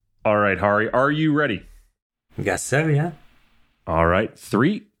All right, Hari, are you ready? I guess so, yeah. All right,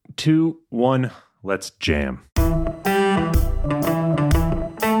 3, 2, 1, let's jam.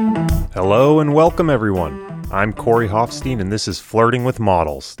 Hello and welcome, everyone. I'm Corey Hoffstein, and this is Flirting with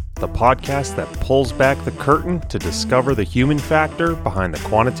Models, the podcast that pulls back the curtain to discover the human factor behind the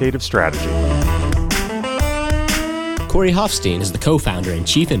quantitative strategy. Corey Hoffstein is the co-founder and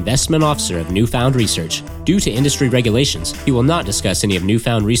chief investment officer of Newfound Research. Due to industry regulations, he will not discuss any of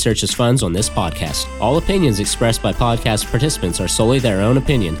Newfound Research's funds on this podcast. All opinions expressed by podcast participants are solely their own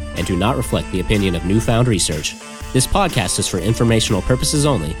opinion and do not reflect the opinion of Newfound Research. This podcast is for informational purposes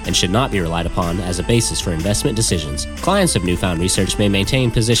only and should not be relied upon as a basis for investment decisions. Clients of Newfound Research may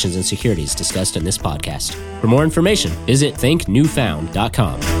maintain positions in securities discussed in this podcast. For more information, visit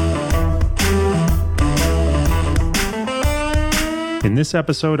thinknewfound.com. In this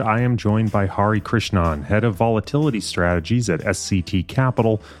episode, I am joined by Hari Krishnan, head of Volatility Strategies at SCT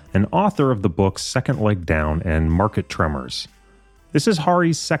Capital and author of the books Second Leg Down and Market Tremors. This is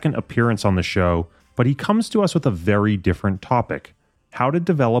Hari's second appearance on the show, but he comes to us with a very different topic: how to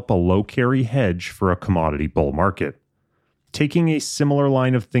develop a low-carry hedge for a commodity bull market. Taking a similar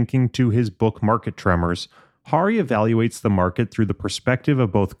line of thinking to his book Market Tremors, Hari evaluates the market through the perspective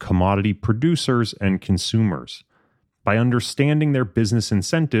of both commodity producers and consumers. By understanding their business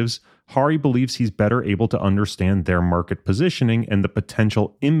incentives, Hari believes he's better able to understand their market positioning and the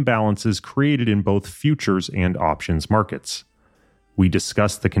potential imbalances created in both futures and options markets. We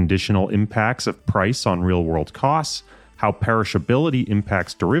discuss the conditional impacts of price on real-world costs, how perishability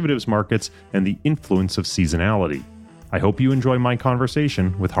impacts derivatives markets, and the influence of seasonality. I hope you enjoy my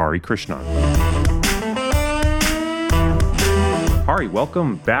conversation with Hari Krishnan. Hari,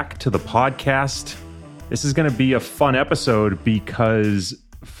 welcome back to the podcast. This is going to be a fun episode because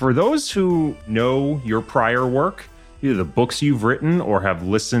for those who know your prior work, either the books you've written or have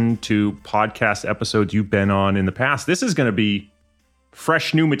listened to podcast episodes you've been on in the past, this is going to be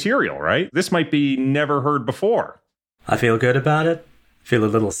fresh new material, right? This might be never heard before. I feel good about it. Feel a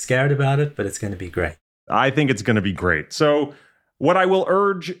little scared about it, but it's going to be great. I think it's going to be great. So what I will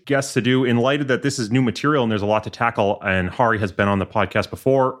urge guests to do, in light of that this is new material and there's a lot to tackle, and Hari has been on the podcast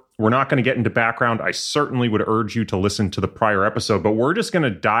before, we're not going to get into background. I certainly would urge you to listen to the prior episode, but we're just going to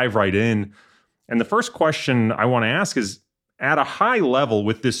dive right in. And the first question I want to ask is, at a high level,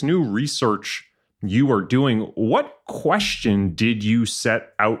 with this new research you are doing, what question did you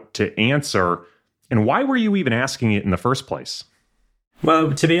set out to answer, and why were you even asking it in the first place?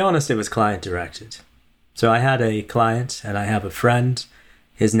 Well, to be honest, it was client-directed. So I had a client, and I have a friend.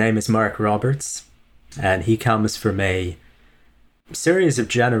 His name is Mark Roberts, and he comes from a series of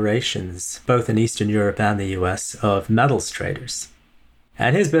generations, both in Eastern Europe and the US, of metals traders.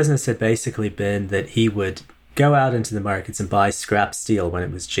 And his business had basically been that he would go out into the markets and buy scrap steel when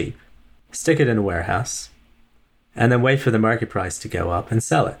it was cheap, stick it in a warehouse, and then wait for the market price to go up and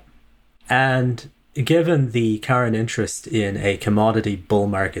sell it. And given the current interest in a commodity bull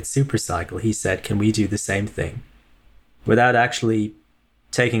market supercycle, he said, can we do the same thing without actually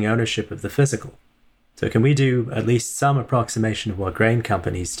taking ownership of the physical? So can we do at least some approximation of what grain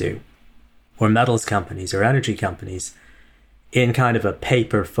companies do, or metals companies, or energy companies, in kind of a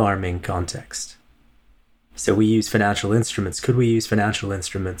paper farming context? So we use financial instruments. Could we use financial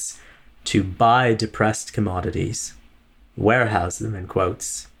instruments to buy depressed commodities, warehouse them in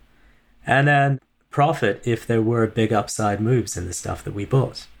quotes, and then profit if there were big upside moves in the stuff that we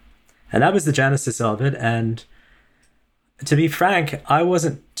bought? And that was the genesis of it. And to be frank, I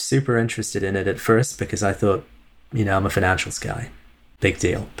wasn't super interested in it at first because I thought, I'm a financials guy. Big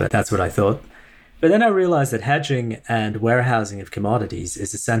deal. But that's what I thought. But then I realized that hedging and warehousing of commodities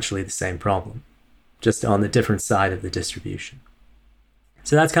is essentially the same problem, just on the different side of the distribution.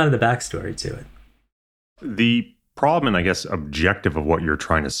 So that's kind of the backstory to it. The problem and I guess objective of what you're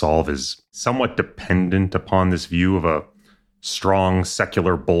trying to solve is somewhat dependent upon this view of a strong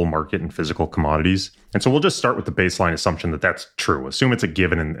secular bull market in physical commodities. And so we'll just start with the baseline assumption that that's true. Assume it's a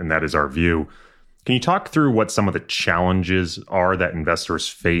given and that is our view. Can you talk through what some of the challenges are that investors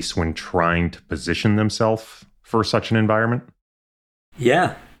face when trying to position themselves for such an environment?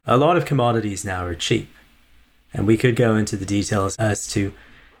 Yeah, a lot of commodities now are cheap. And we could go into the details as to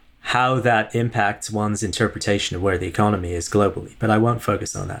how that impacts one's interpretation of where the economy is globally, but I won't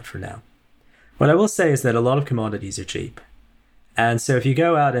focus on that for now. What I will say is that a lot of commodities are cheap. And so if you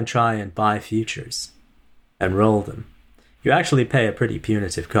go out and try and buy futures and roll them, you actually pay a pretty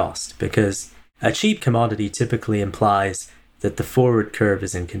punitive cost, because a cheap commodity typically implies that the forward curve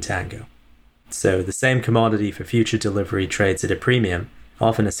is in contango. So the same commodity for future delivery trades at a premium,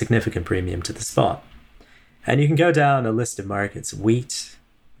 often a significant premium to the spot. And you can go down a list of markets: wheat,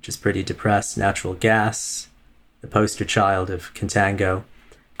 which is pretty depressed, natural gas, the poster child of contango,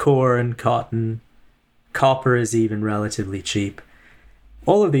 corn, cotton, copper is even relatively cheap.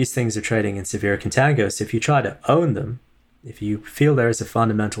 All of these things are trading in severe contango, so if you try to own them, if you feel there is a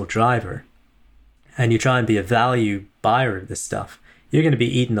fundamental driver, and you try and be a value buyer of this stuff, you're going to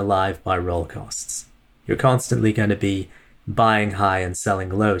be eaten alive by roll costs. You're constantly going to be buying high and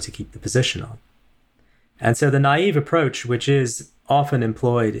selling low to keep the position on. And so the naive approach, which is often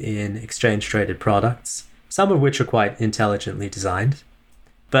employed in exchange-traded products, some of which are quite intelligently designed,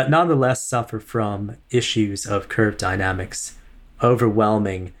 but nonetheless suffer from issues of curve dynamics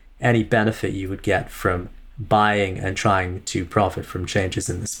overwhelming any benefit you would get from buying and trying to profit from changes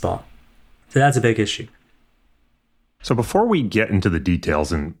in the spot. So that's a big issue. So before we get into the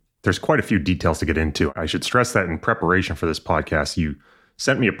details, and there's quite a few details to get into, I should stress that in preparation for this podcast, you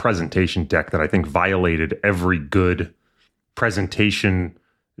sent me a presentation deck that I think violated every good presentation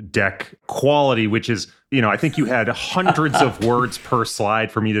deck quality, which is, I think you had hundreds of words per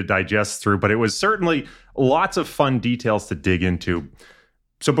slide for me to digest through, but it was certainly lots of fun details to dig into.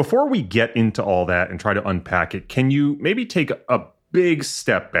 So before we get into all that and try to unpack it, can you maybe take a big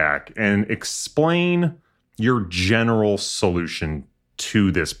step back and explain your general solution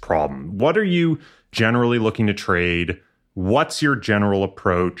to this problem? What are you generally looking to trade? What's your general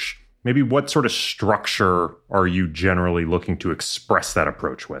approach? Maybe what sort of structure are you generally looking to express that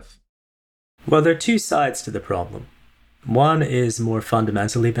approach with? Well, there are two sides to the problem. One is more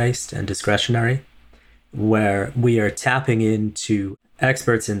fundamentally based and discretionary, where we are tapping into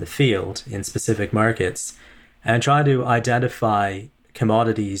experts in the field in specific markets and trying to identify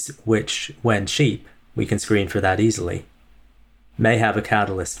commodities which, when cheap, we can screen for that easily, may have a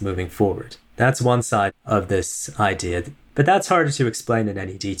catalyst moving forward. That's one side of this idea, but that's harder to explain in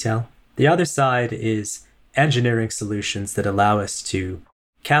any detail. The other side is engineering solutions that allow us to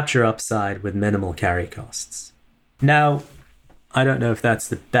capture upside with minimal carry costs. Now, I don't know if that's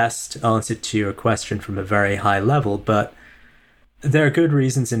the best answer to your question from a very high level, but there are good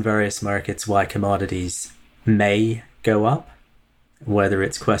reasons in various markets why commodities may go up, whether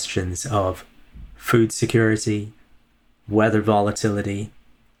it's questions of food security, weather volatility,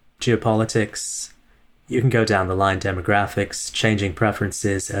 geopolitics. You can go down the line, demographics, changing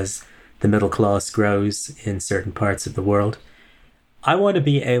preferences as the middle class grows in certain parts of the world. I want to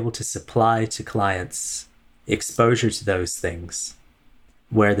be able to supply to clients exposure to those things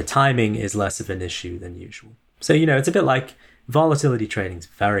where the timing is less of an issue than usual. So, it's a bit like volatility trading is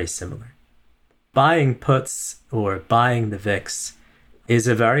very similar. Buying puts or buying the VIX is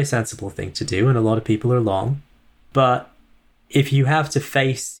a very sensible thing to do, and a lot of people are long. But if you have to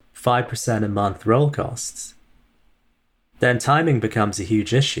face 5% a month roll costs, then timing becomes a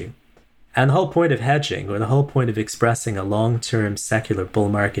huge issue. And the whole point of hedging, or the whole point of expressing a long-term secular bull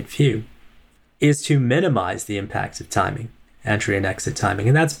market view, is to minimize the impact of timing, entry and exit timing.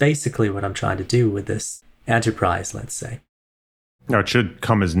 And that's basically what I'm trying to do with this enterprise, let's say. Now, it should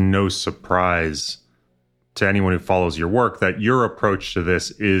come as no surprise to anyone who follows your work that your approach to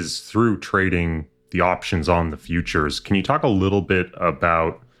this is through trading the options on the futures. Can you talk a little bit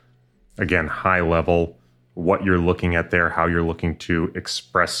about, again, high level, what you're looking at there, how you're looking to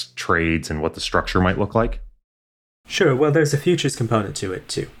express trades and what the structure might look like? Sure. Well, there's a futures component to it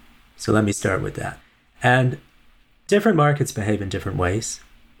too. So let me start with that. And different markets behave in different ways.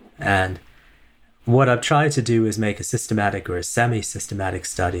 And what I've tried to do is make a systematic or a semi-systematic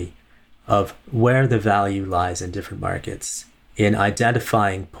study of where the value lies in different markets in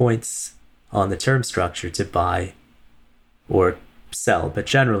identifying points on the term structure to buy or sell, but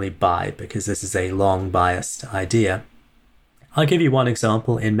generally buy, because this is a long biased idea. I'll give you one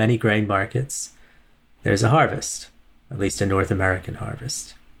example. In many grain markets, there's a harvest, at least a North American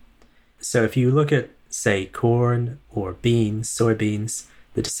harvest. So if you look at, say, corn or beans, soybeans,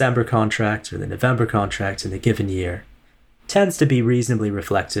 the December contract or the November contract in a given year tends to be reasonably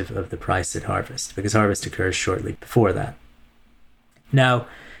reflective of the price at harvest, because harvest occurs shortly before that. Now,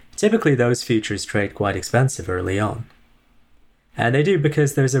 typically those futures trade quite expensive early on. And they do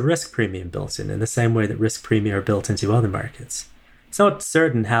because there's a risk premium built in the same way that risk premium are built into other markets. It's not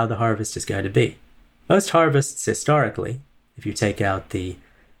certain how the harvest is going to be. Most harvests historically, if you take out the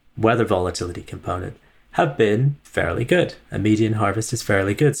weather volatility component, have been fairly good. A median harvest is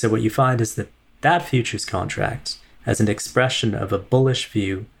fairly good. So what you find is that that futures contract, as an expression of a bullish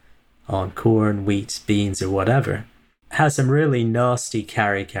view on corn, wheat, beans, or whatever, has some really nasty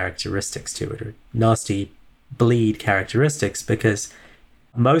carry characteristics to it, or nasty bleed characteristics, because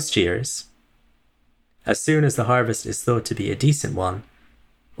most years, as soon as the harvest is thought to be a decent one,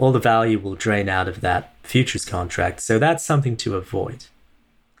 all the value will drain out of that futures contract. So that's something to avoid.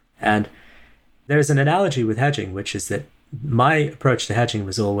 And there's an analogy with hedging, which is that my approach to hedging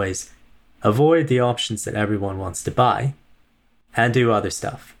was always avoid the options that everyone wants to buy and do other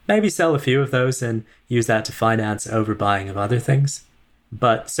stuff. Maybe sell a few of those and use that to finance overbuying of other things,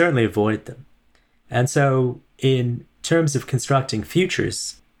 but certainly avoid them. And so in terms of constructing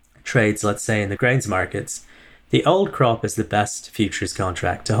futures trades, let's say in the grains markets, the old crop is the best futures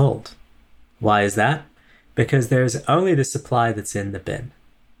contract to hold. Why is that? Because there's only the supply that's in the bin.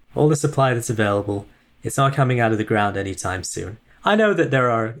 All the supply that's available, it's not coming out of the ground anytime soon. I know that there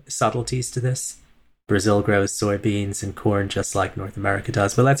are subtleties to this. Brazil grows soybeans and corn just like North America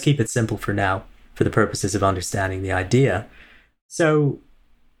does, but let's keep it simple for now, for the purposes of understanding the idea. So,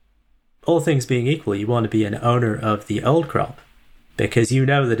 all things being equal, you want to be an owner of the old crop, because you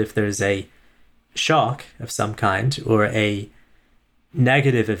know that if there's a shock of some kind or a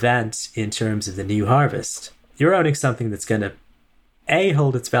negative event in terms of the new harvest, you're owning something that's going to A,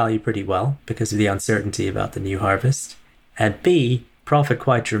 hold its value pretty well because of the uncertainty about the new harvest, and B, profit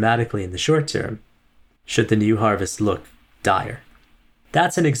quite dramatically in the short term should the new harvest look dire.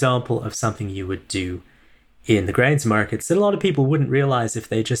 That's an example of something you would do in the grains markets that a lot of people wouldn't realize if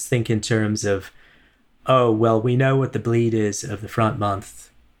they just think in terms of, oh, well, we know what the bleed is of the front month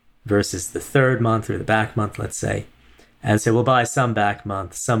versus the third month or the back month, let's say. And so we'll buy some back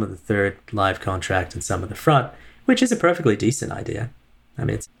month, some of the third live contract, and some of the front, which is a perfectly decent idea. I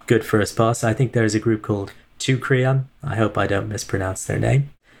mean, it's good first pass. I think there's a group called Creon. I hope I don't mispronounce their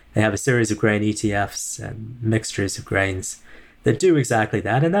name. They have a series of grain ETFs and mixtures of grains that do exactly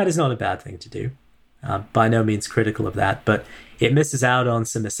that, and that is not a bad thing to do. By no means critical of that, but it misses out on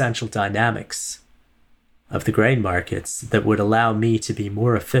some essential dynamics of the grain markets that would allow me to be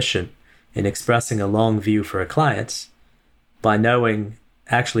more efficient in expressing a long view for a client by knowing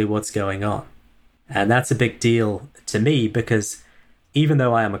actually what's going on. And that's a big deal to me because even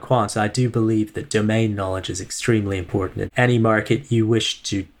though I am a quant, I do believe that domain knowledge is extremely important in any market you wish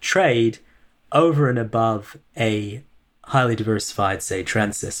to trade over and above a highly diversified, say,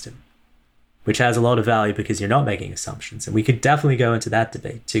 trend system, which has a lot of value because you're not making assumptions. And we could definitely go into that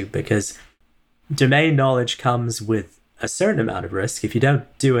debate too, because domain knowledge comes with a certain amount of risk. If you don't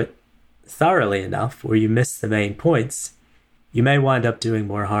do it thoroughly enough or you miss the main points, you may wind up doing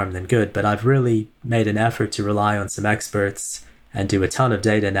more harm than good. But I've really made an effort to rely on some experts and do a ton of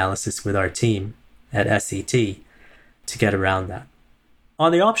data analysis with our team at SCT to get around that.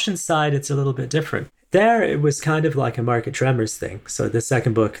 On the options side, it's a little bit different. There, it was kind of like a Market Tremors thing. So the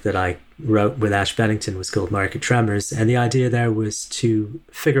second book that I wrote with Ash Bennington was called Market Tremors, and the idea there was to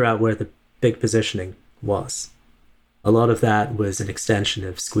figure out where the big positioning was. A lot of that was an extension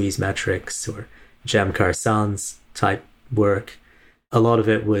of squeeze metrics or Jem Carson's type work. A lot of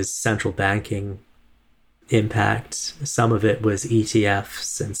it was central banking impact. Some of it was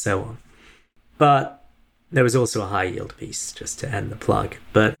ETFs and so on. But there was also a high yield piece, just to end the plug.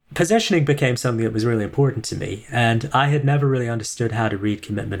 But positioning became something that was really important to me. And I had never really understood how to read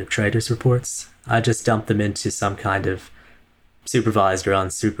commitment of traders reports. I just dumped them into some kind of supervised or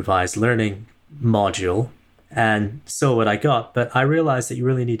unsupervised learning module and saw what I got. But I realized that you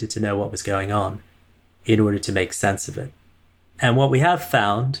really needed to know what was going on in order to make sense of it. And what we have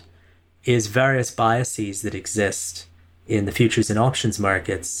found is various biases that exist in the futures and options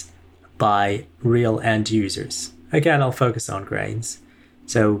markets by real end users. Again, I'll focus on grains.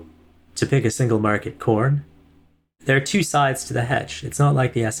 So to pick a single market, corn, there are two sides to the hedge. It's not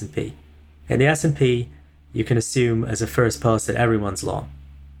like the S&P. In the S&P, you can assume as a first pass that everyone's long.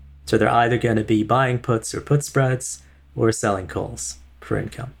 So they're either going to be buying puts or put spreads or selling calls for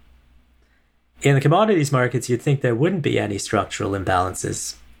income. In the commodities markets, you'd think there wouldn't be any structural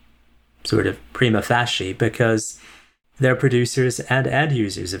imbalances, sort of prima facie, because they're producers and end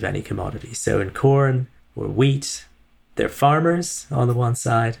users of any commodity. So in corn or wheat, they're farmers on the one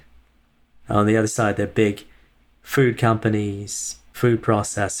side. On the other side, they're big food companies, food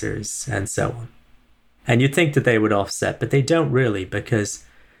processors, and so on. And you'd think that they would offset, but they don't really, because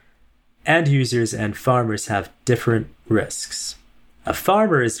end users and farmers have different risks. A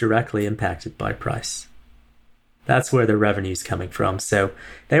farmer is directly impacted by price. That's where their revenue's coming from. So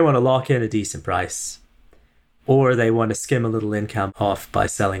they want to lock in a decent price, or they want to skim a little income off by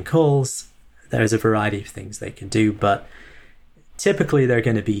selling coals. There's a variety of things they can do, but typically they're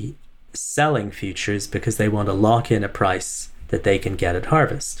going to be selling futures because they want to lock in a price that they can get at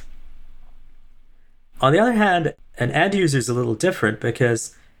harvest. On the other hand, an end user is a little different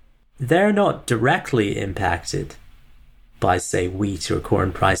because they're not directly impacted by, say, wheat or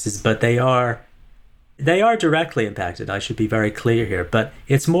corn prices, but they are directly impacted. I should be very clear here, but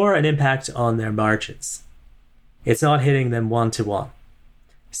it's more an impact on their margins. It's not hitting them one-to-one.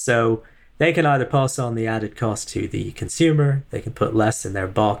 So they can either pass on the added cost to the consumer, they can put less in their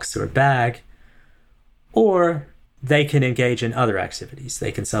box or bag, or they can engage in other activities.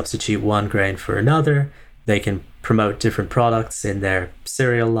 They can substitute one grain for another, they can promote different products in their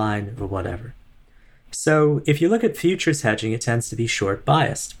cereal line or whatever. So if you look at futures hedging, it tends to be short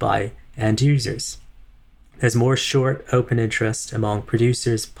biased by end users. There's more short open interest among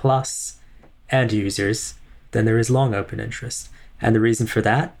producers plus end users than there is long open interest. And the reason for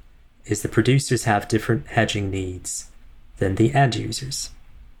that is the producers have different hedging needs than the end users.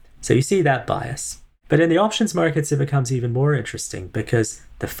 So you see that bias. But in the options markets, it becomes even more interesting because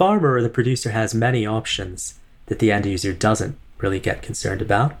the farmer or the producer has many options that the end user doesn't really get concerned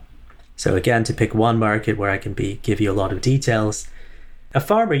about. So again, to pick one market where I can give you a lot of details, a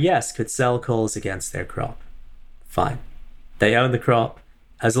farmer, yes, could sell calls against their crop. Fine. They own the crop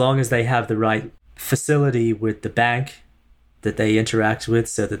as long as they have the right facility with the bank that they interact with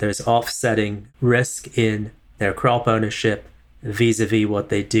so that there's offsetting risk in their crop ownership vis-a-vis what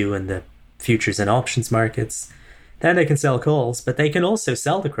they do in the futures and options markets. Then they can sell calls, but they can also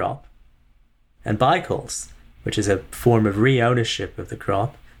sell the crop and buy calls, which is a form of re-ownership of the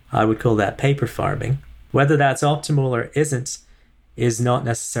crop. I would call that paper farming. Whether that's optimal or isn't is not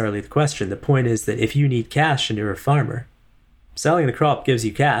necessarily the question. The point is that if you need cash and you're a farmer, selling the crop gives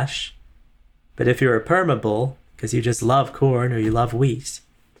you cash. But if you're a permabull, because you just love corn or you love wheat,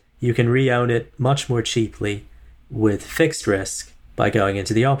 you can re-own it much more cheaply with fixed risk by going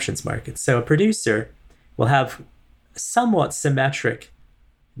into the options market. So a producer will have a somewhat symmetric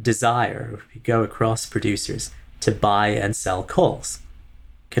desire, if you go across producers, to buy and sell calls.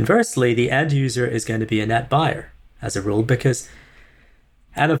 Conversely, the end user is going to be a net buyer as a rule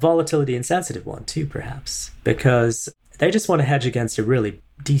and a volatility insensitive one too, perhaps, because they just want to hedge against a really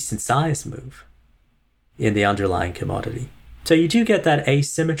decent size move in the underlying commodity. So you do get that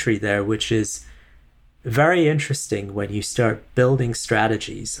asymmetry there, which is very interesting when you start building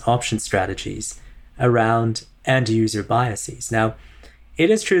strategies, option strategies, around end user biases. Now,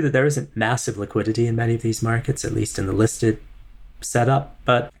 it is true that there isn't massive liquidity in many of these markets, at least in the listed setup,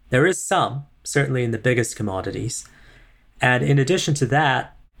 but there is some, certainly in the biggest commodities. And in addition to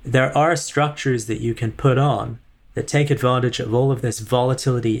that, there are structures that you can put on that take advantage of all of this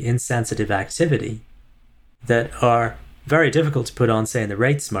volatility insensitive activity that are very difficult to put on, say, in the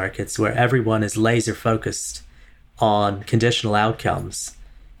rates markets, where everyone is laser focused on conditional outcomes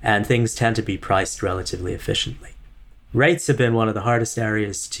and things tend to be priced relatively efficiently. Rates have been one of the hardest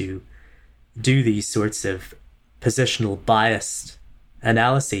areas to do these sorts of positional biased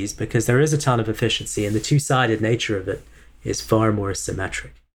analyses because there is a ton of efficiency and the two-sided nature of it is far more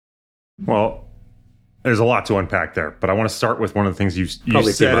symmetric. Well, there's a lot to unpack there, but I want to start with one of the things you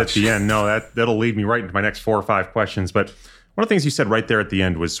said at the end. No, that'll lead me right into my next 4 or 5 questions. But one of the things you said right there at the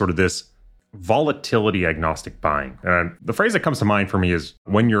end was sort of this volatility agnostic buying. And the phrase that comes to mind for me is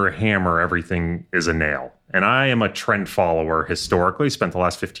when you're a hammer, everything is a nail. And I am a trend follower historically, spent the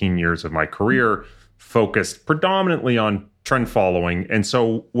last 15 years of my career focused predominantly on trend following. And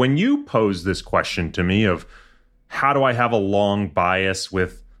so when you pose this question to me of how do I have a long bias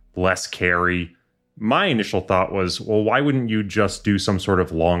with less carry, my initial thought was, well, why wouldn't you just do some sort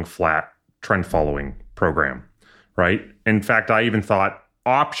of long, flat trend following program, right? In fact, I even thought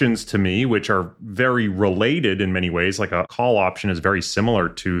options to me, which are very related in many ways, like a call option is very similar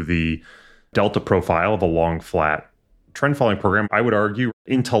to the delta profile of a long, flat trend following program. I would argue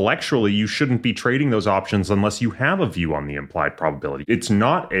intellectually, you shouldn't be trading those options unless you have a view on the implied probability. It's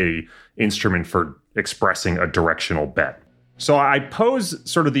not an instrument for expressing a directional bet. So I pose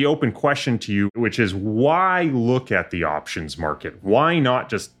sort of the open question to you, which is why look at the options market? Why not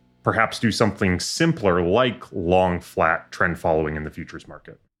just perhaps do something simpler like long, flat trend following in the futures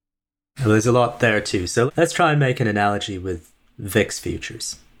market? Well, there's a lot there too. So let's try and make an analogy with VIX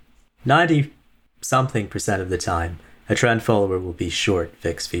futures. 90-something% of the time, a trend follower will be short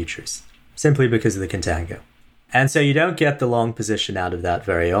VIX futures, simply because of the contango. And so you don't get the long position out of that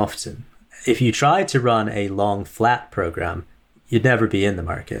very often. If you try to run a long flat program, you'd never be in the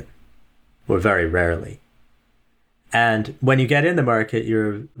market, or very rarely. And when you get in the market,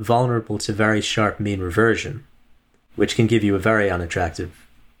 you're vulnerable to very sharp mean reversion, which can give you a very unattractive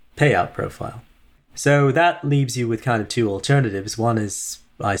payout profile. So that leaves you with kind of two alternatives. One is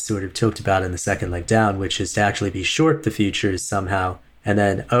I sort of talked about in the second leg down, which is to actually be short the futures somehow and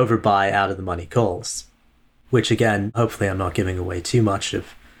then overbuy out of the money calls, which again, hopefully I'm not giving away too much of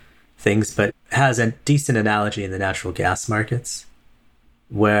things, but has a decent analogy in the natural gas markets,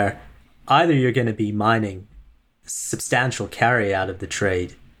 where either you're going to be mining substantial carry out of the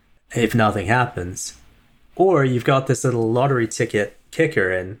trade if nothing happens, or you've got this little lottery ticket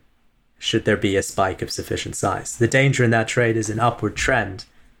kicker in should there be a spike of sufficient size. The danger in that trade is an upward trend,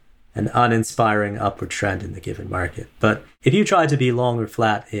 an uninspiring upward trend in the given market. But if you try to be long or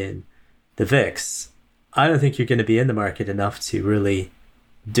flat in the VIX, I don't think you're going to be in the market enough to really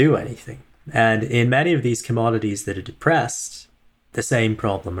do anything. And in many of these commodities that are depressed, the same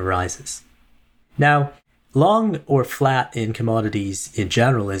problem arises. Now, long or flat in commodities in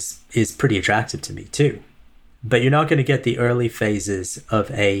general is pretty attractive to me too. But you're not going to get the early phases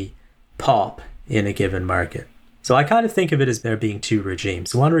of a pop in a given market. So I kind of think of it as there being two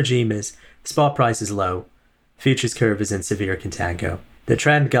regimes. One regime is spot price is low, futures curve is in severe contango. The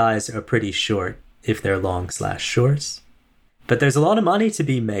trend guys are pretty short if they're long/shorts. But there's a lot of money to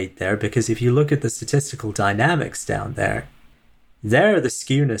be made there, because if you look at the statistical dynamics down there, the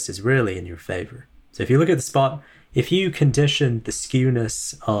skewness is really in your favor. So if you look at the spot, if you condition the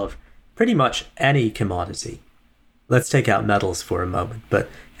skewness of pretty much any commodity, let's take out metals for a moment, but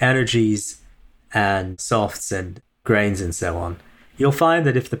energies and softs and grains and so on, you'll find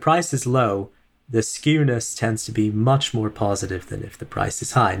that if the price is low, the skewness tends to be much more positive than if the price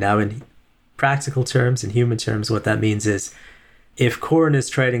is high. Now, in practical terms, in human terms, what that means is if corn is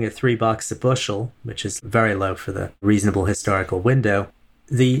trading at $3 a bushel, which is very low for the reasonable historical window,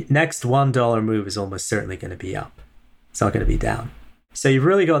 the next $1 move is almost certainly going to be up. It's not going to be down. So you've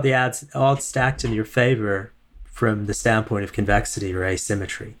really got the odds stacked in your favor from the standpoint of convexity or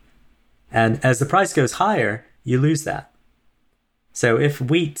asymmetry. And as the price goes higher, you lose that. So if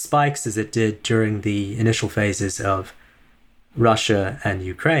wheat spikes as it did during the initial phases of Russia and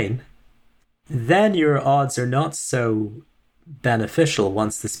Ukraine, then your odds are not so beneficial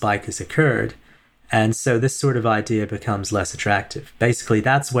once the spike has occurred. And so this sort of idea becomes less attractive. Basically,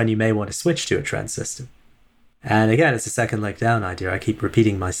 that's when you may want to switch to a trend system. And again, it's a second leg down idea. I keep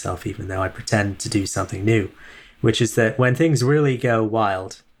repeating myself, even though I pretend to do something new, which is that when things really go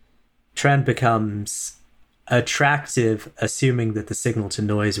wild, trend becomes attractive, assuming that the signal to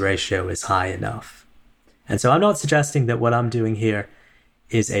noise ratio is high enough. And so I'm not suggesting that what I'm doing here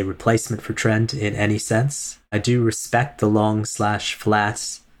is a replacement for trend in any sense. I do respect the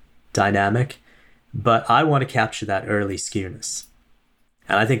long/flat dynamic, but I want to capture that early skewness.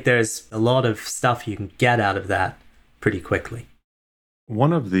 And I think there's a lot of stuff you can get out of that pretty quickly.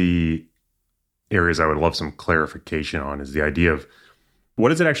 One of the areas I would love some clarification on is the idea of what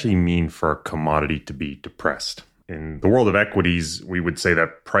does it actually mean for a commodity to be depressed? In the world of equities, we would say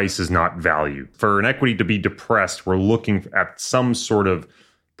that price is not value. For an equity to be depressed, we're looking at some sort of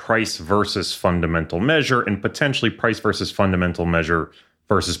price versus fundamental measure, and potentially price versus fundamental measure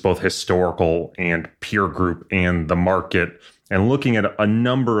versus both historical and peer group and the market, and looking at a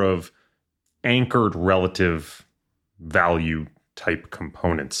number of anchored relative value type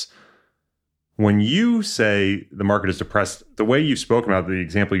components. When you say the market is depressed, the way you've spoken about the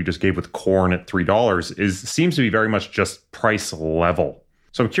example you just gave with corn at $3 seems to be very much just price level.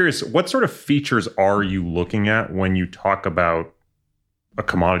 So I'm curious, what sort of features are you looking at when you talk about a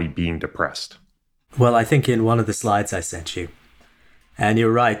commodity being depressed? Well, I think in one of the slides I sent you, and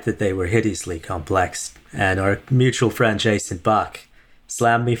you're right that they were hideously complex, and our mutual friend Jason Buck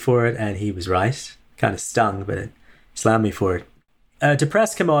slammed me for it, and he was right. Kind of stung, but it slammed me for it. A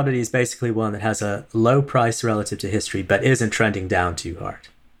depressed commodity is basically one that has a low price relative to history, but isn't trending down too hard.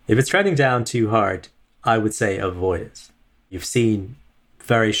 If it's trending down too hard, I would say avoid it. You've seen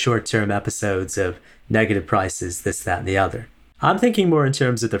very short-term episodes of negative prices, this, that, and the other. I'm thinking more in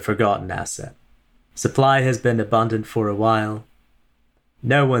terms of the forgotten asset. Supply has been abundant for a while.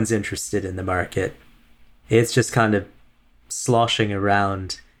 No one's interested in the market. It's just kind of sloshing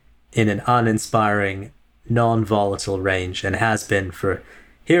around in an uninspiring, non-volatile range, and has been for,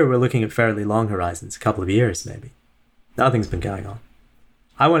 here we're looking at fairly long horizons, a couple of years maybe. Nothing's been going on.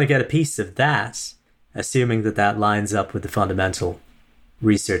 I want to get a piece of that, assuming that that lines up with the fundamental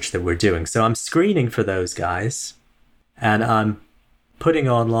research that we're doing. So I'm screening for those guys, and I'm putting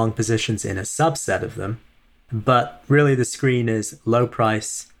on long positions in a subset of them, but really the screen is low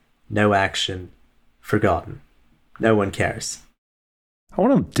price, no action, forgotten. No one cares. I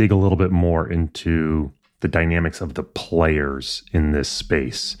want to dig a little bit more into the dynamics of the players in this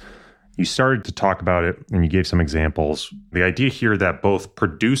space. You started to talk about it and you gave some examples. The idea here that both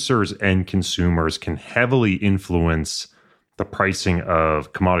producers and consumers can heavily influence the pricing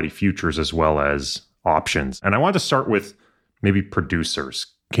of commodity futures as well as options. And I want to start with maybe producers.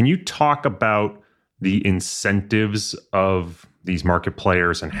 Can you talk about the incentives of these market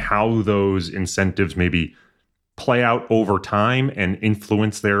players and how those incentives maybe play out over time and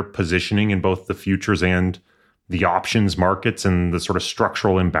influence their positioning in both the futures and the options markets and the sort of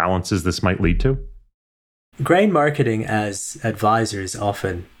structural imbalances this might lead to? Grain marketing, as advisors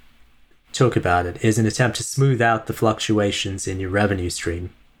often talk about it, is an attempt to smooth out the fluctuations in your revenue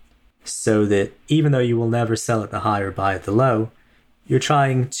stream so that even though you will never sell at the high or buy at the low, you're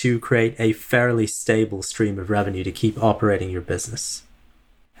trying to create a fairly stable stream of revenue to keep operating your business.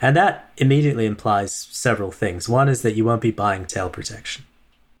 And that immediately implies several things. One is that you won't be buying tail protection.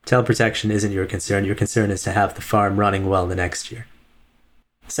 Tail protection isn't your concern. Your concern is to have the farm running well the next year.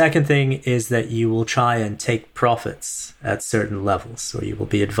 Second thing is that you will try and take profits at certain levels, or you will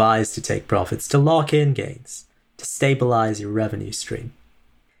be advised to take profits to lock in gains, to stabilize your revenue stream.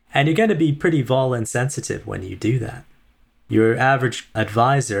 And you're going to be pretty vol insensitive when you do that. Your average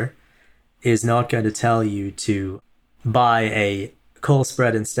advisor is not going to tell you to buy a call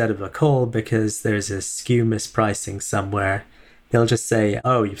spread instead of a call because there's a skew mispricing somewhere. They'll just say,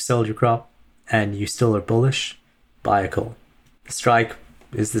 oh, you've sold your crop and you still are bullish, buy a call. The strike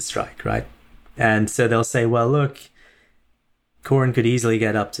is the strike, right? And so they'll say, well, look, corn could easily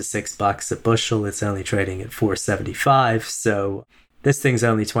get up to $6 a bushel. It's only trading at $4.75. So this thing's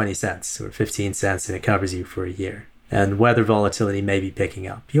only 20 cents or 15 cents and it covers you for a year. And weather volatility may be picking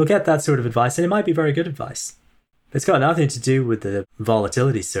up. You'll get that sort of advice, and it might be very good advice. It's got nothing to do with the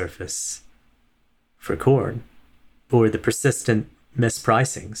volatility surface for corn or the persistent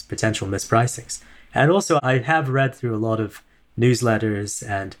mispricings, potential mispricings. And also, I have read through a lot of newsletters,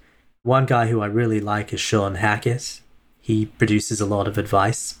 and one guy who I really like is Sean Hackett. He produces a lot of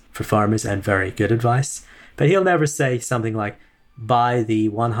advice for farmers and very good advice, but he'll never say something like, buy the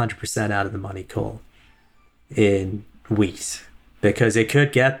 100% out of the money call in wheat, because it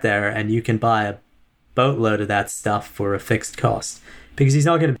could get there and you can buy a boatload of that stuff for a fixed cost, because he's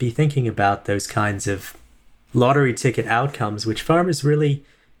not going to be thinking about those kinds of lottery ticket outcomes, which farmers really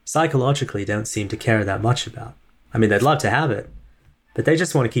psychologically don't seem to care that much about. I mean, they'd love to have it, but they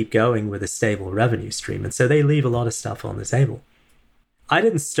just want to keep going with a stable revenue stream. And so they leave a lot of stuff on the table. I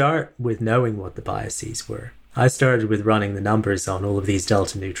didn't start with knowing what the biases were. I started with running the numbers on all of these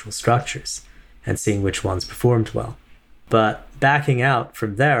delta neutral structures and seeing which ones performed well. But backing out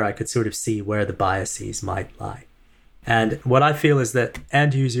from there, I could sort of see where the biases might lie. And what I feel is that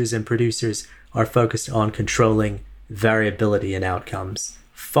end users and producers are focused on controlling variability in outcomes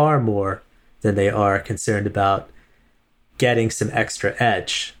far more than they are concerned about getting some extra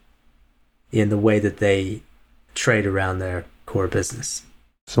edge in the way that they trade around their core business.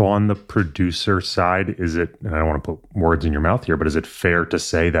 So on the producer side, is it, and I don't want to put words in your mouth here, but is it fair to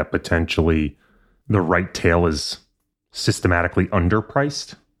say that potentially the right tail is systematically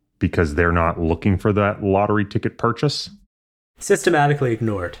underpriced because they're not looking for that lottery ticket purchase? Systematically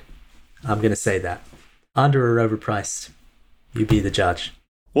ignored. I'm going to say that. Under or overpriced. You be the judge.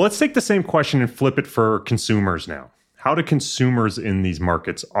 Well, let's take the same question and flip it for consumers now. How do consumers in these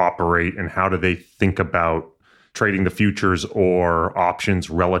markets operate, and how do they think about trading the futures or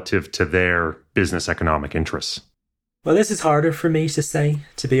options relative to their business economic interests? Well, this is harder for me to say,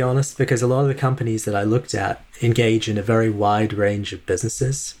 to be honest, because a lot of the companies that I looked at engage in a very wide range of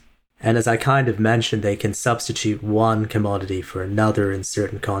businesses. And as I kind of mentioned, they can substitute one commodity for another in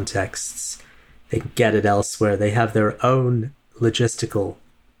certain contexts. They can get it elsewhere. They have their own logistical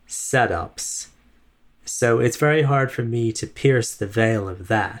setups. So it's very hard for me to pierce the veil of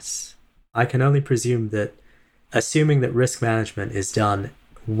that. I can only presume that, assuming that risk management is done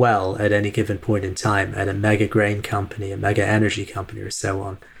well at any given point in time at a mega grain company, a mega energy company, or so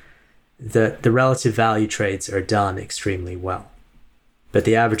on, the relative value trades are done extremely well. But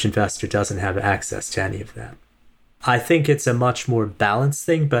the average investor doesn't have access to any of that. I think it's a much more balanced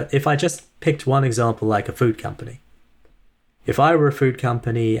thing, but if I just picked one example like a food company, if I were a food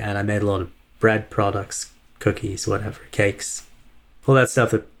company and I made a lot of bread products, cookies, whatever, cakes, all that stuff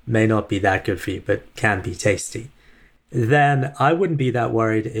that may not be that good for you, but can be tasty, then I wouldn't be that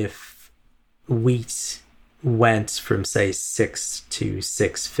worried if wheat went from, say, $6 to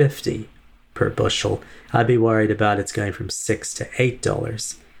 $6.50 per bushel. I'd be worried about it's going from $6 to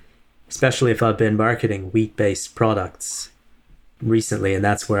 $8, especially if I've been marketing wheat-based products recently, and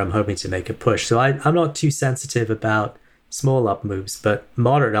that's where I'm hoping to make a push. So I'm not too sensitive about small up moves, but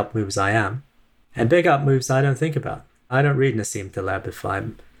moderate up moves I am. And big up moves I don't think about. I don't read Nassim Taleb if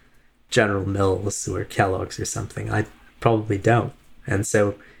I'm General Mills or Kellogg's or something. I probably don't. And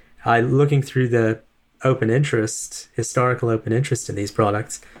so looking through the open interest, historical open interest in these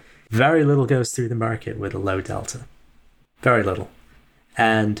products, very little goes through the market with a low delta. Very little.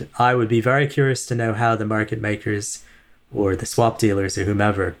 And I would be very curious to know how the market makers or the swap dealers or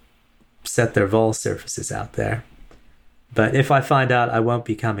whomever set their vol surfaces out there. But if I find out, I won't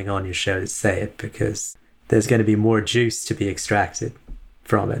be coming on your show to say it, because there's going to be more juice to be extracted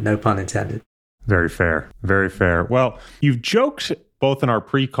from it, no pun intended. Very fair. Very fair. Well, you've joked both in our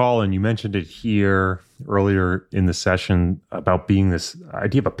pre-call and you mentioned it here earlier in the session about being this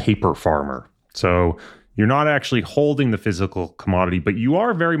idea of a paper farmer. So you're not actually holding the physical commodity, but you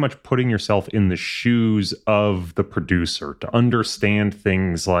are very much putting yourself in the shoes of the producer to understand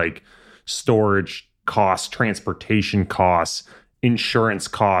things like storage costs, transportation costs, insurance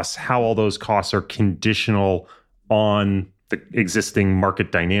costs, how all those costs are conditional on the existing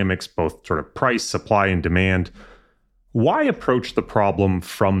market dynamics, both sort of price, supply, and demand. Why approach the problem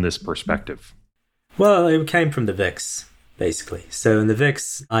from this perspective? Well, it came from the VIX, basically. So in the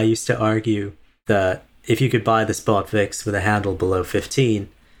VIX, I used to argue that if you could buy the spot VIX with a handle below 15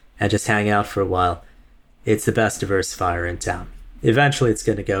 and just hang out for a while, it's the best diversifier in town. Eventually, it's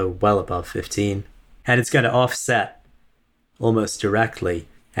going to go well above 15, and it's going to offset almost directly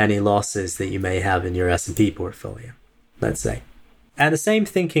any losses that you may have in your S&P portfolio, let's say. And the same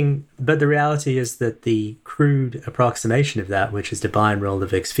thinking, but the reality is that the crude approximation of that, which is to buy and roll the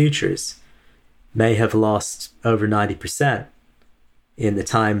VIX futures, may have lost over 90% in the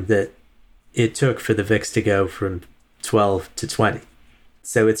time that it took for the VIX to go from 12 to 20.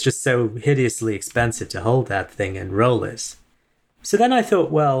 So it's just so hideously expensive to hold that thing and roll it. So then I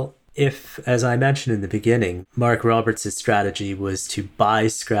thought, well, if, as I mentioned in the beginning, Mark Roberts' strategy was to buy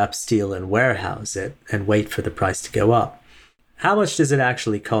scrap steel and warehouse it and wait for the price to go up, how much does it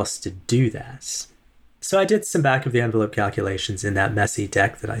actually cost to do that? So I did some back of the envelope calculations in that messy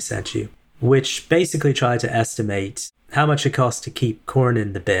deck that I sent you, which basically tried to estimate how much it costs to keep corn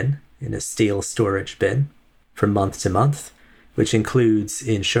in the bin, in a steel storage bin, from month to month, which includes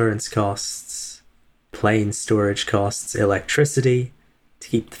insurance costs, plane storage costs, electricity, to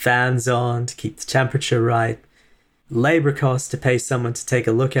keep the fans on, to keep the temperature right, labor costs to pay someone to take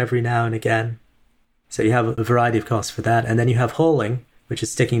a look every now and again. So you have a variety of costs for that. And then you have hauling, which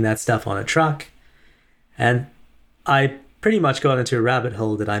is sticking that stuff on a truck. And I pretty much got into a rabbit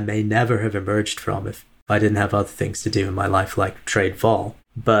hole that I may never have emerged from if I didn't have other things to do in my life, like trade vol.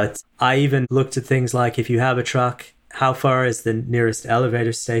 But I even looked at things like, if you have a truck, how far is the nearest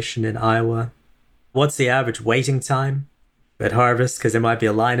elevator station in Iowa? What's the average waiting time at harvest? Because there might be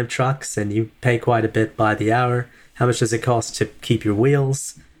a line of trucks and you pay quite a bit by the hour. How much does it cost to keep your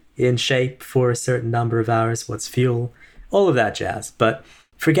wheels in shape for a certain number of hours? What's fuel? All of that jazz. But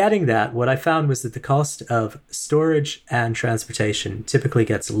forgetting that, what I found was that the cost of storage and transportation typically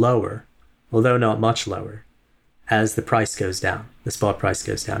gets lower, although not much lower, as the price goes down, the spot price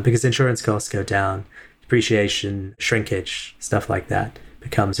goes down, because insurance costs go down, depreciation, shrinkage, stuff like that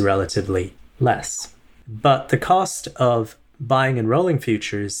becomes relatively less. But the cost of buying and rolling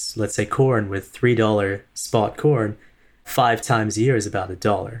futures, let's say corn with $3 spot corn, 5 times a year is about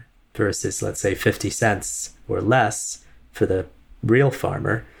 $1 versus, let's say, 50 cents or less for the real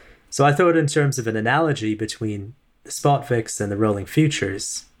farmer. So I thought in terms of an analogy between the spot VIX and the rolling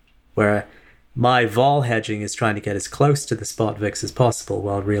futures, where my vol hedging is trying to get as close to the spot VIX as possible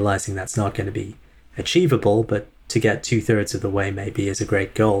while realizing that's not going to be achievable, but to get 2/3 of the way maybe is a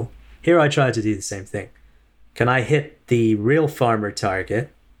great goal. Here I tried to do the same thing. Can I hit the real farmer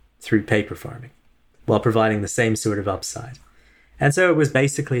target through paper farming while providing the same sort of upside? And so it was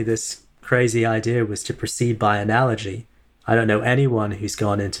basically this crazy idea was to proceed by analogy. I don't know anyone who's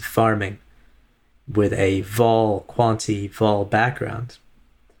gone into farming with a vol, quanti vol background,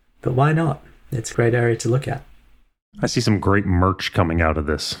 but why not? It's a great area to look at. I see some great merch coming out of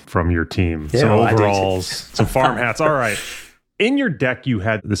this from your team. Yeah, some well, overalls, some farm hats. All right. In your deck, you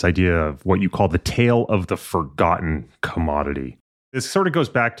had this idea of what you call the tale of the forgotten commodity. This sort of goes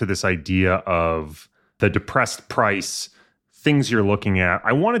back to this idea of the depressed price, things you're looking at.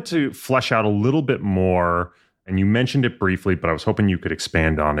 I wanted to flesh out a little bit more, and you mentioned it briefly, but I was hoping you could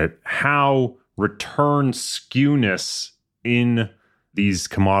expand on it, how return skewness in these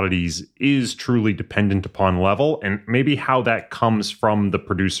commodities is truly dependent upon level, and maybe how that comes from the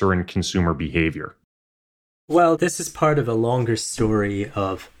producer and consumer behavior. Well, this is part of a longer story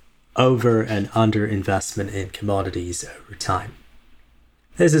of over and under investment in commodities over time.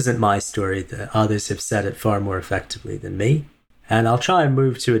 This isn't my story. The others have said it far more effectively than me. And I'll try and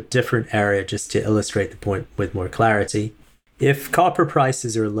move to a different area just to illustrate the point with more clarity. If copper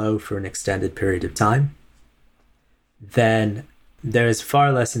prices are low for an extended period of time, then there is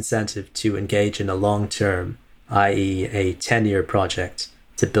far less incentive to engage in a long-term, i.e. a 10-year project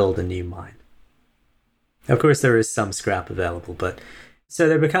to build a new mine. Of course, there is some scrap available, but so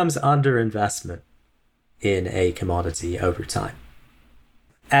there becomes underinvestment in a commodity over time.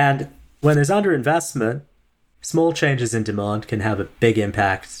 And when there's underinvestment, small changes in demand can have a big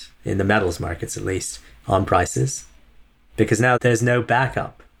impact, in the metals markets at least, on prices, because now there's no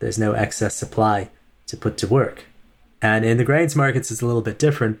backup There's no excess supply to put to work. And in the grains markets, it's a little bit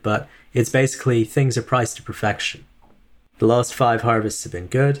different, but it's basically things are priced to perfection. The last 5 harvests have been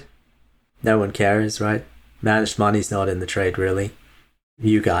good. No one cares, right? Managed money's not in the trade, really.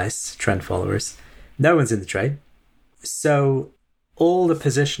 You guys, trend followers, no one's in the trade. So all the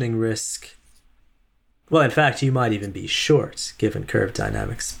positioning risk, well, in fact, you might even be short given curve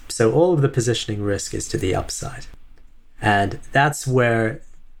dynamics. So all of the positioning risk is to the upside. And that's where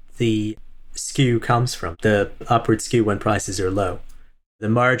the skew comes from, the upward skew when prices are low. The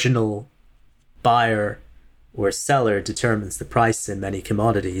marginal buyer or seller determines the price in many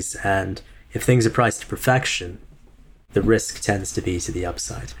commodities, and if things are priced to perfection, the risk tends to be to the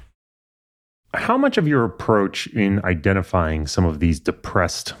upside. How much of your approach in identifying some of these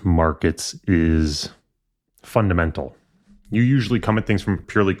depressed markets is fundamental? You usually come at things from a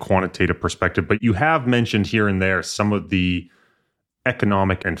purely quantitative perspective, but you have mentioned here and there some of the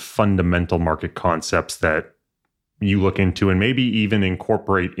economic and fundamental market concepts that you look into and maybe even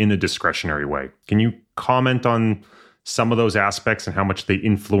incorporate in a discretionary way. Can you comment on some of those aspects and how much they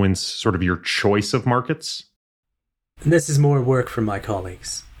influence sort of your choice of markets? And this is more work for my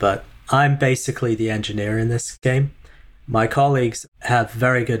colleagues, but I'm basically the engineer in this game. My colleagues have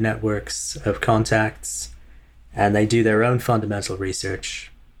very good networks of contacts, and they do their own fundamental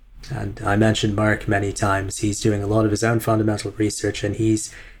research. And I mentioned Mark many times. He's doing a lot of his own fundamental research, and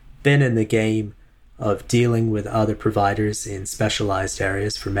he's been in the game of dealing with other providers in specialized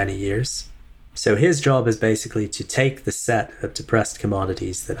areas for many years. So his job is basically to take the set of depressed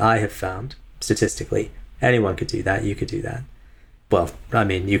commodities that I have found, statistically. Anyone could do that. You could do that. Well, I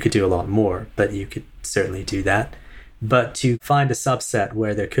mean, you could do a lot more, but you could certainly do that. But to find a subset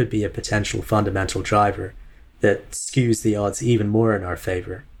where there could be a potential fundamental driver that skews the odds even more in our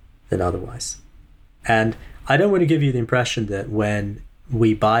favor than otherwise. And I don't want to give you the impression that when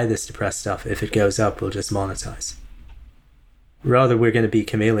we buy this depressed stuff, if it goes up, we'll just monetize. Rather, we're going to be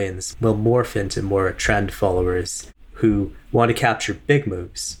chameleons. We'll morph into more trend followers who want to capture big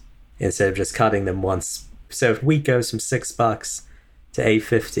moves instead of just cutting them once. So if wheat goes from $6 to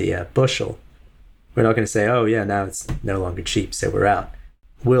 $8.50 a bushel, we're not going to say, oh yeah, now it's no longer cheap, so we're out.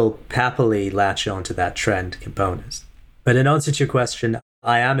 We'll happily latch onto that trend component. But in answer to your question,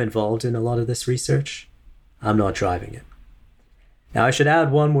 I am involved in a lot of this research. I'm not driving it. Now, I should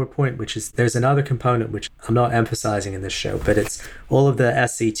add one more point, which is there's another component which I'm not emphasizing in this show, but it's all of the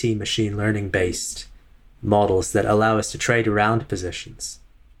SCT machine learning based models that allow us to trade around positions.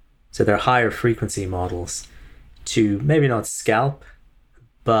 So they're higher frequency models to maybe not scalp,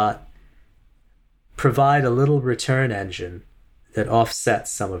 but provide a little return engine that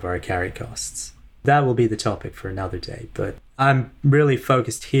offsets some of our carry costs. That will be the topic for another day, but I'm really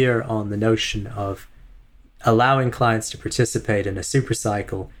focused here on the notion of allowing clients to participate in a super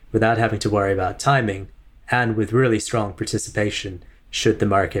cycle without having to worry about timing, and with really strong participation should the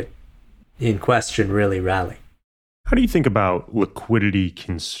market in question really rally. How do you think about liquidity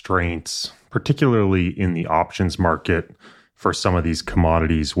constraints, particularly in the options market for some of these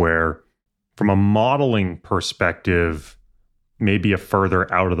commodities where, from a modeling perspective, maybe a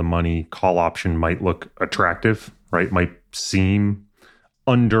further out of the money call option might look attractive, right? Might seem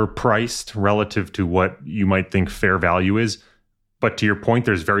underpriced relative to what you might think fair value is. But to your point,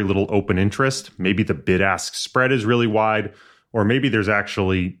 there's very little open interest. Maybe the bid-ask spread is really wide, or maybe there's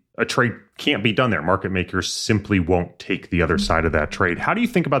actually a trade can't be done there. Market makers simply won't take the other side of that trade. How do you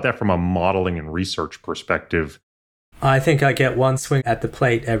think about that from a modeling and research perspective? I think I get one swing at the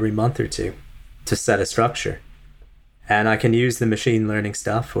plate every month or two to set a structure. And I can use the machine learning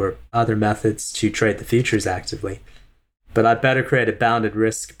stuff or other methods to trade the futures actively. But I'd better create a bounded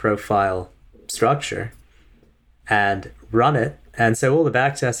risk profile structure and run it. And so all the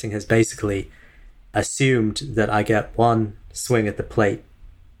backtesting has basically assumed that I get one swing at the plate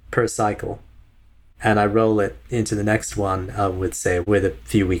per cycle, and I roll it into the next one with a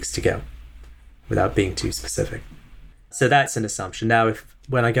few weeks to go, without being too specific. So that's an assumption. Now, if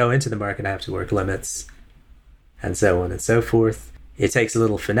when I go into the market, I have to work limits and so on and so forth. It takes a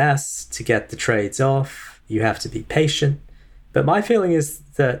little finesse to get the trades off. You have to be patient. But my feeling is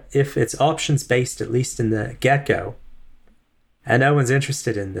that if it's options based, at least in the get-go, and no one's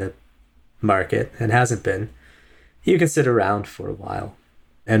interested in the market and hasn't been, you can sit around for a while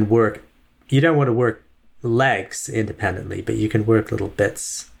and work. You don't want to work legs independently, but you can work little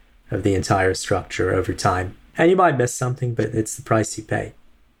bits of the entire structure over time. And you might miss something, but it's the price you pay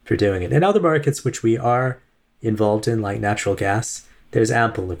for doing it. In other markets which we are involved in, like natural gas, there's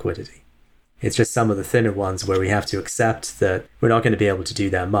ample liquidity. It's just some of the thinner ones where we have to accept that we're not going to be able to do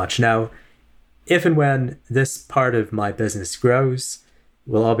that much. Now, if and when this part of my business grows,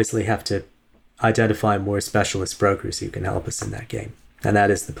 we'll obviously have to identify more specialist brokers who can help us in that game. And that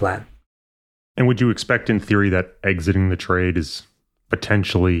is the plan. And would you expect in theory that exiting the trade is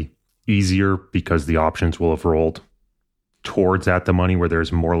potentially easier because the options will have rolled towards at the money where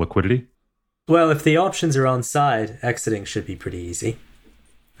there's more liquidity? Well, if the options are on side, exiting should be pretty easy,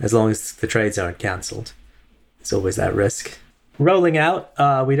 as long as the trades aren't cancelled. There's always that risk. Rolling out,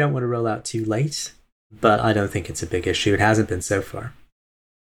 we don't want to roll out too late, but I don't think it's a big issue. It hasn't been so far.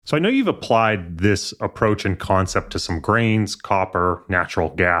 So I know you've applied this approach and concept to some grains, copper, natural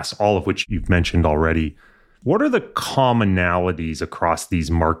gas, all of which you've mentioned already. What are the commonalities across these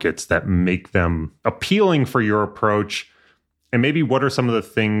markets that make them appealing for your approach? And maybe what are some of the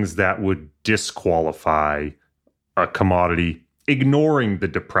things that would disqualify a commodity ignoring the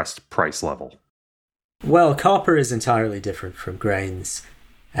depressed price level? Well, copper is entirely different from grains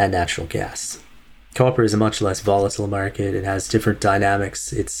and natural gas. Copper is a much less volatile market. It has different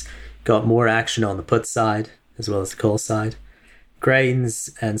dynamics. It's got more action on the put side as well as the call side. Grains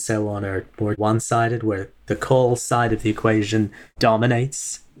and so on are more one-sided, where the call side of the equation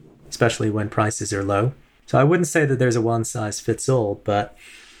dominates, especially when prices are low. So I wouldn't say that there's a one-size-fits-all, but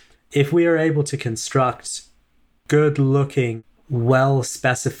if we are able to construct good-looking,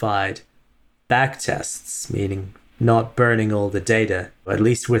 well-specified backtests, meaning not burning all the data, at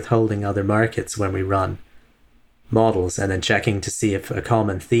least withholding other markets when we run models, and then checking to see if a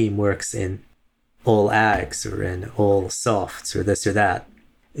common theme works in all ags or in all softs or this or that,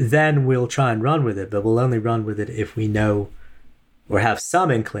 then we'll try and run with it, but we'll only run with it if we know or have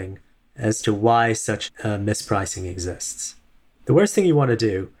some inkling as to why such mispricing exists. The worst thing you want to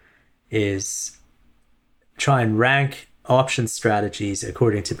do is try and rank option strategies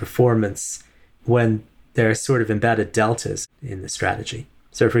according to performance when there are sort of embedded deltas in the strategy.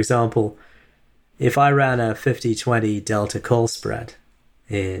 So for example, if I ran a 50-20 delta call spread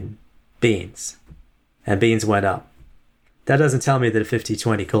in beans and beans went up, that doesn't tell me that a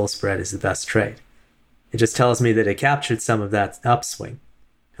 50-20 call spread is the best trade. It just tells me that it captured some of that upswing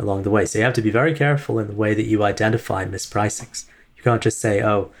along the way. So you have to be very careful in the way that you identify mispricings. You can't just say,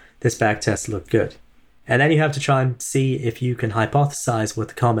 oh, this backtest looked good. And then you have to try and see if you can hypothesize what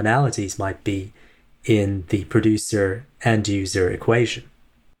the commonalities might be in the producer end user equation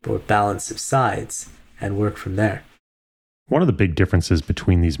or balance of sides and work from there. One of the big differences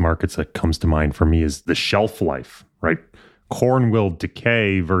between these markets that comes to mind for me is the shelf life, right? Corn will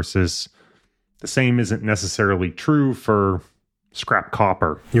decay versus the same isn't necessarily true for scrap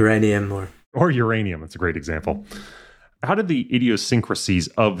copper. Uranium or uranium. That's a great example. How did the idiosyncrasies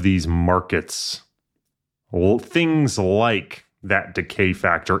of these markets, things like that decay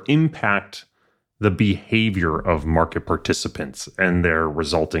factor, impact the behavior of market participants and their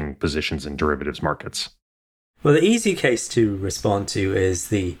resulting positions in derivatives markets? Well, the easy case to respond to is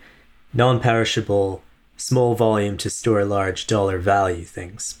the non-perishable, small volume to store large dollar value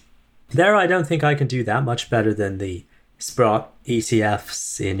things. There, I don't think I can do that much better than the Sprott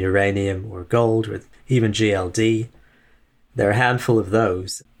ETFs in uranium or gold or even GLD. There are a handful of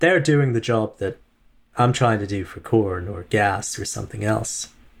those. They're doing the job that I'm trying to do for corn or gas or something else.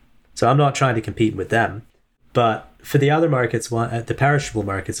 So I'm not trying to compete with them. But for the other markets, the perishable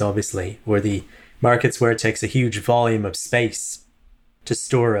markets, obviously, or the markets where it takes a huge volume of space to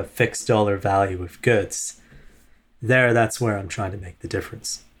store a fixed dollar value of goods, that's where I'm trying to make the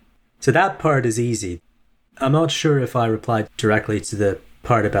difference. So that part is easy. I'm not sure if I replied directly to the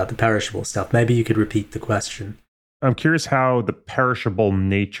part about the perishable stuff. Maybe you could repeat the question. I'm curious how the perishable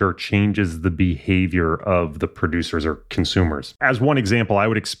nature changes the behavior of the producers or consumers. As one example, I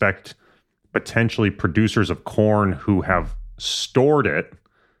would expect potentially producers of corn who have stored it,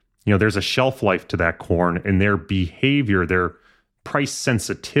 there's a shelf life to that corn, and their behavior, their price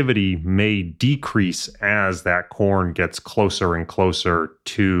sensitivity may decrease as that corn gets closer and closer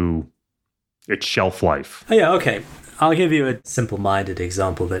to its shelf life. Oh, yeah, okay. I'll give you a simple-minded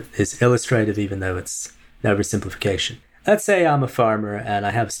example that is illustrative, even though it's no oversimplification. Let's say I'm a farmer and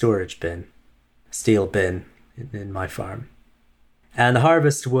I have a storage bin, a steel bin in my farm. And the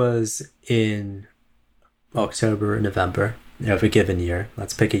harvest was in October or November of a given year.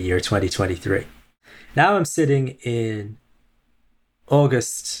 Let's pick a year, 2023. Now I'm sitting in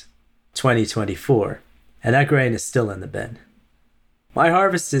August 2024, and that grain is still in the bin. My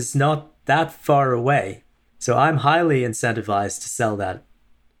harvest is not that far away, so I'm highly incentivized to sell that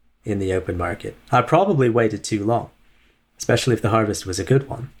in the open market. I probably waited too long, especially if the harvest was a good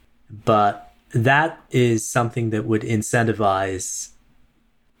one. But that is something that would incentivize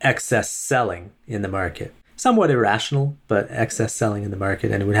excess selling in the market. Somewhat irrational, but excess selling in the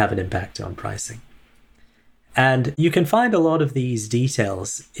market, and it would have an impact on pricing. And you can find a lot of these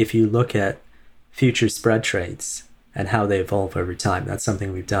details if you look at future spread trades and how they evolve over time. That's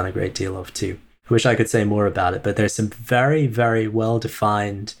something we've done a great deal of too. I wish I could say more about it, but there's some very, very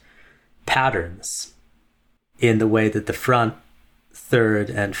well-defined patterns in the way that the front, third,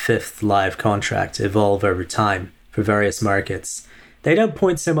 and fifth live contract evolve over time for various markets. They don't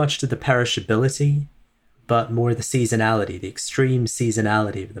point so much to the perishability, but more the seasonality, the extreme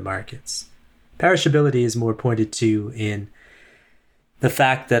seasonality of the markets. Perishability is more pointed to in the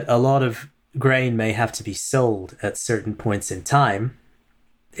fact that a lot of grain may have to be sold at certain points in time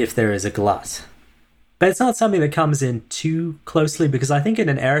if there is a glut. But it's not something that comes in too closely, because I think in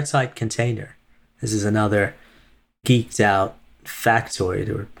an airtight container, this is another geeked out factoid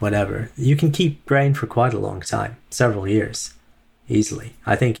or whatever, you can keep grain for quite a long time, several years, easily.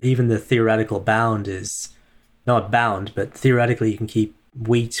 I think even the theoretical bound is not bound, but theoretically you can keep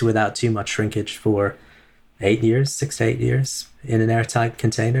wheat without too much shrinkage for 8 years, 6 to 8 years in an airtight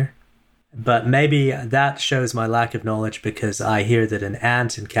container. But maybe that shows my lack of knowledge, because I hear that an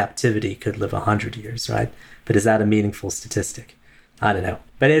ant in captivity could live 100 years, right? But is that a meaningful statistic? I don't know.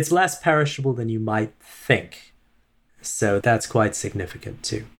 But it's less perishable than you might think. So that's quite significant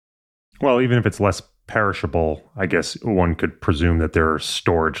too. Well, even if it's less perishable, I guess one could presume that there are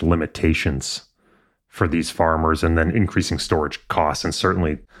storage limitations for these farmers, and then increasing storage costs. And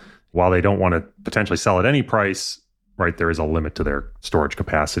certainly, while they don't want to potentially sell at any price, right, there is a limit to their storage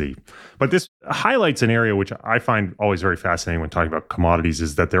capacity. But this highlights an area which I find always very fascinating when talking about commodities,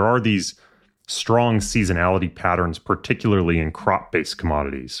 is that there are these strong seasonality patterns, particularly in crop-based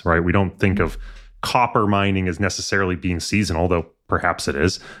commodities, right? We don't think of copper mining as necessarily being seasonal, though perhaps it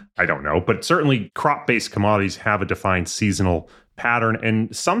is. I don't know. But certainly crop-based commodities have a defined seasonal pattern.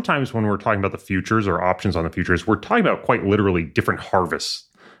 And sometimes when we're talking about the futures or options on the futures, we're talking about quite literally different harvests,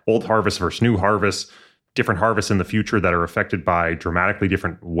 old harvests versus new harvests, different harvests in the future that are affected by dramatically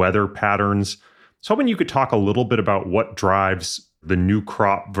different weather patterns. So hoping you could talk a little bit about what drives the new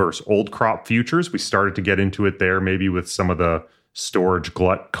crop versus old crop futures. We started to get into it there, maybe with some of the storage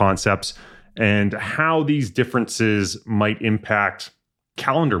glut concepts, and how these differences might impact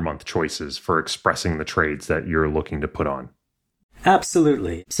calendar month choices for expressing the trades that you're looking to put on.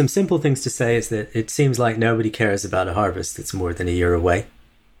 Absolutely. Some simple things to say is that it seems like nobody cares about a harvest that's more than a year away.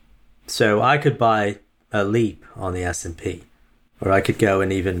 So I could buy a leap on the S&P, or I could go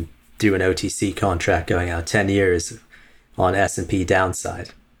and even do an OTC contract going out 10 years on S&P downside.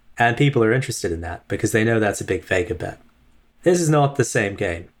 And people are interested in that because they know that's a big Vega bet. This is not the same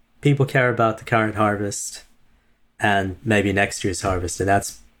game. People care about the current harvest and maybe next year's harvest, and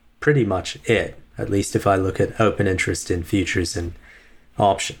that's pretty much it, at least if I look at open interest in futures and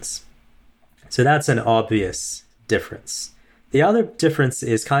options. So that's an obvious difference. The other difference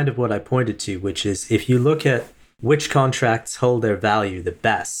is kind of what I pointed to, which is if you look at which contracts hold their value the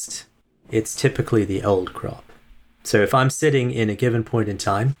best, it's typically the old crop. So if I'm sitting in a given point in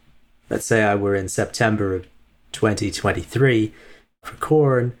time, let's say I were in September of 2023 for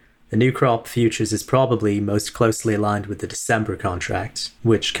corn, the new crop futures is probably most closely aligned with the December contract,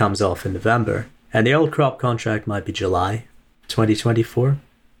 which comes off in November. And the old crop contract might be July 2024.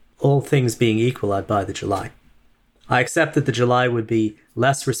 All things being equal, I'd buy the July. I accept that the July would be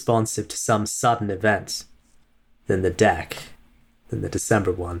less responsive to some sudden event than the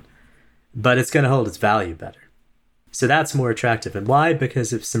December one, but it's going to hold its value better. So that's more attractive. And why?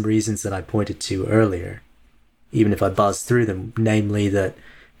 Because of some reasons that I pointed to earlier, even if I buzz through them, namely that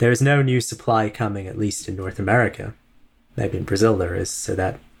there is no new supply coming, at least in North America. Maybe in Brazil there is, so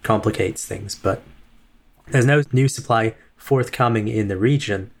that complicates things, but there's no new supply forthcoming in the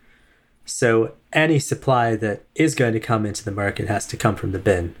region. So any supply that is going to come into the market has to come from the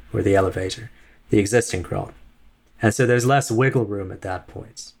bin or the elevator, the existing crop. And so there's less wiggle room at that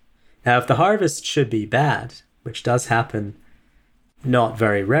point. Now, if the harvest should be bad, which does happen not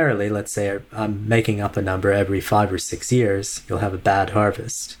very rarely, let's say I'm making up a number every 5 or 6 years, you'll have a bad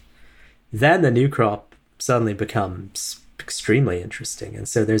harvest. Then the new crop suddenly becomes extremely interesting. And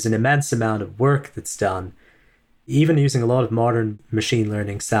so there's an immense amount of work that's done, even using a lot of modern machine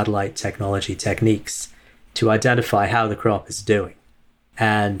learning, satellite technology techniques to identify how the crop is doing.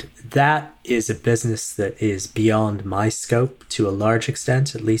 And that is a business that is beyond my scope to a large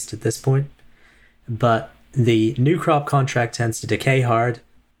extent, at least at this point. But the new crop contract tends to decay hard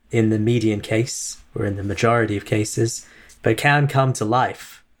in the median case, or in the majority of cases, but can come to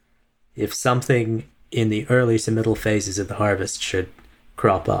life if something in the early to middle phases of the harvest should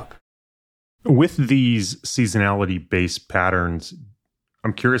crop up. With these seasonality-based patterns,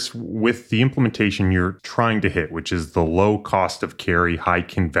 I'm curious, with the implementation you're trying to hit, which is the low cost of carry, high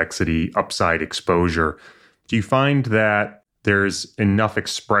convexity, upside exposure, Do you find that there's enough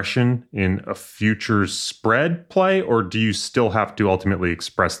expression in a futures spread play, or do you still have to ultimately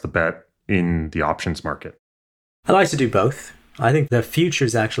express the bet in the options market? I like to do both. I think the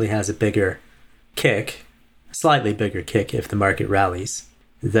futures actually has a bigger kick, slightly bigger kick if the market rallies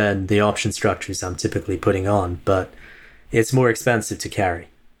than the option structures I'm typically putting on, but it's more expensive to carry.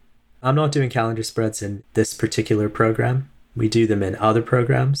 I'm not doing calendar spreads in this particular program. We do them in other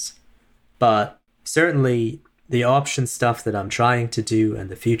programs, but certainly the option stuff that I'm trying to do and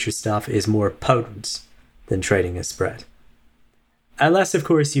the future stuff is more potent than trading a spread. Unless, of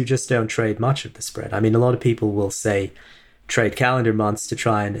course, you just don't trade much of the spread. I mean, a lot of people will say trade calendar months to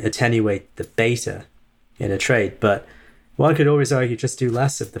try and attenuate the beta in a trade, but one could always argue just do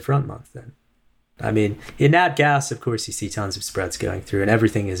less of the front month then. I mean, in nat gas, of course, you see tons of spreads going through and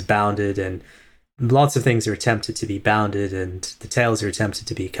everything is bounded and lots of things are attempted to be bounded and the tails are attempted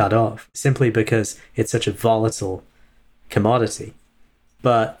to be cut off simply because it's such a volatile commodity.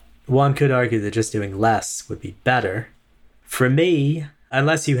 But one could argue that just doing less would be better. For me,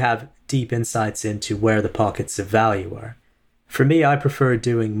 unless you have deep insights into where the pockets of value are, for me, I prefer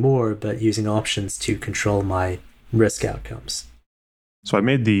doing more but using options to control my risk outcomes. So I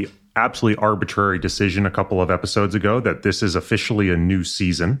made the absolutely arbitrary decision a couple of episodes ago that this is officially a new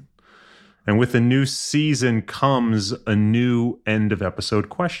season. And with a new season comes a new end of episode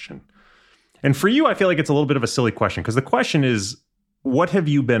question. And for you, I feel like it's a little bit of a silly question because the question is, what have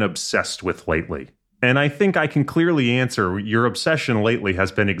you been obsessed with lately? And I think I can clearly answer your obsession lately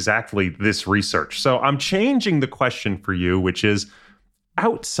has been exactly this research. So I'm changing the question for you, which is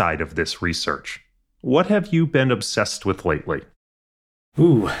outside of this research. What have you been obsessed with lately?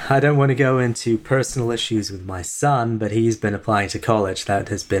 Ooh, I don't want to go into personal issues with my son, but he's been applying to college. That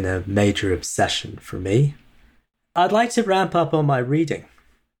has been a major obsession for me. I'd like to ramp up on my reading.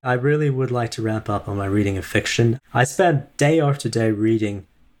 I really would like to ramp up on my reading of fiction. I spend day after day reading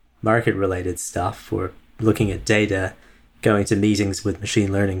market-related stuff or looking at data, going to meetings with machine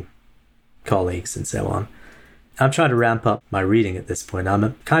learning colleagues and so on. I'm trying to ramp up my reading at this point.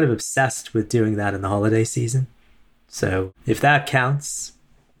 I'm kind of obsessed with doing that in the holiday season. So if that counts,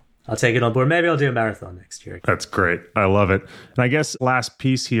 I'll take it on board. Maybe I'll do a marathon next year. That's great. I love it. And I guess last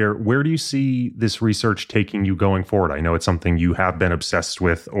piece here, where do you see this research taking you going forward? I know it's something you have been obsessed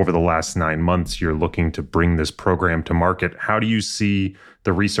with over the last 9 months. You're looking to bring this program to market. How do you see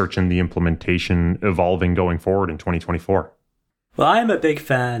the research and the implementation evolving going forward in 2024? Well, I am a big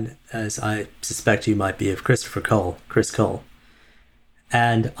fan, as I suspect you might be, of Chris Cole.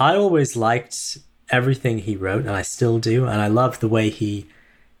 And I always liked everything he wrote, and I still do. And I love the way he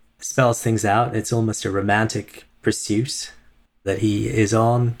spells things out. It's almost a romantic pursuit that he is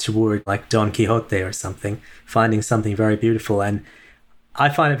on toward, like Don Quixote or something, finding something very beautiful. And I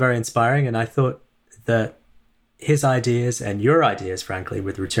find it very inspiring. And I thought that his ideas and your ideas, frankly,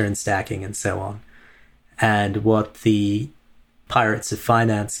 with return stacking and so on, and what the Pirates of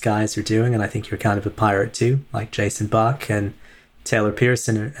Finance guys are doing, and I think you're kind of a pirate too, like Jason Buck and Taylor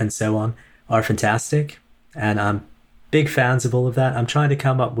Pearson and so on, are fantastic. And I'm big fans of all of that. I'm trying to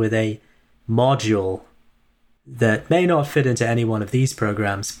come up with a module that may not fit into any one of these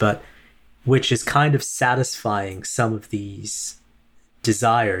programs, but which is kind of satisfying some of these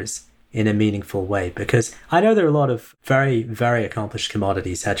desires in a meaningful way. Because I know there are a lot of very, very accomplished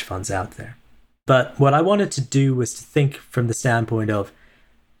commodities hedge funds out there. But what I wanted to do was to think from the standpoint of,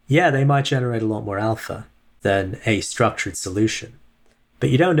 yeah, they might generate a lot more alpha than a structured solution. But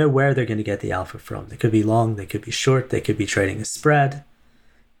you don't know where they're going to get the alpha from. They could be long, they could be short, they could be trading a spread.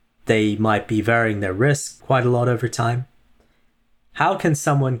 They might be varying their risk quite a lot over time. How can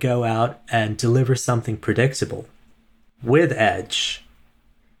someone go out and deliver something predictable with edge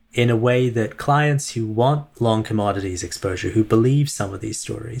in a way that clients who want long commodities exposure, who believe some of these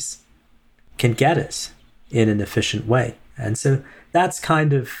stories, can get it in an efficient way? And so that's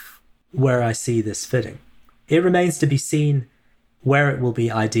kind of where I see this fitting. It remains to be seen where it will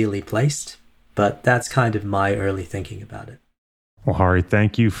be ideally placed, but that's kind of my early thinking about it. Well, Hari,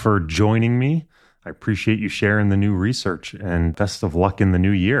 thank you for joining me. I appreciate you sharing the new research, and best of luck in the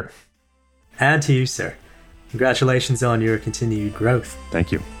new year. And to you, sir. Congratulations on your continued growth.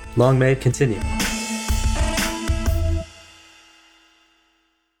 Thank you. Long may it continue.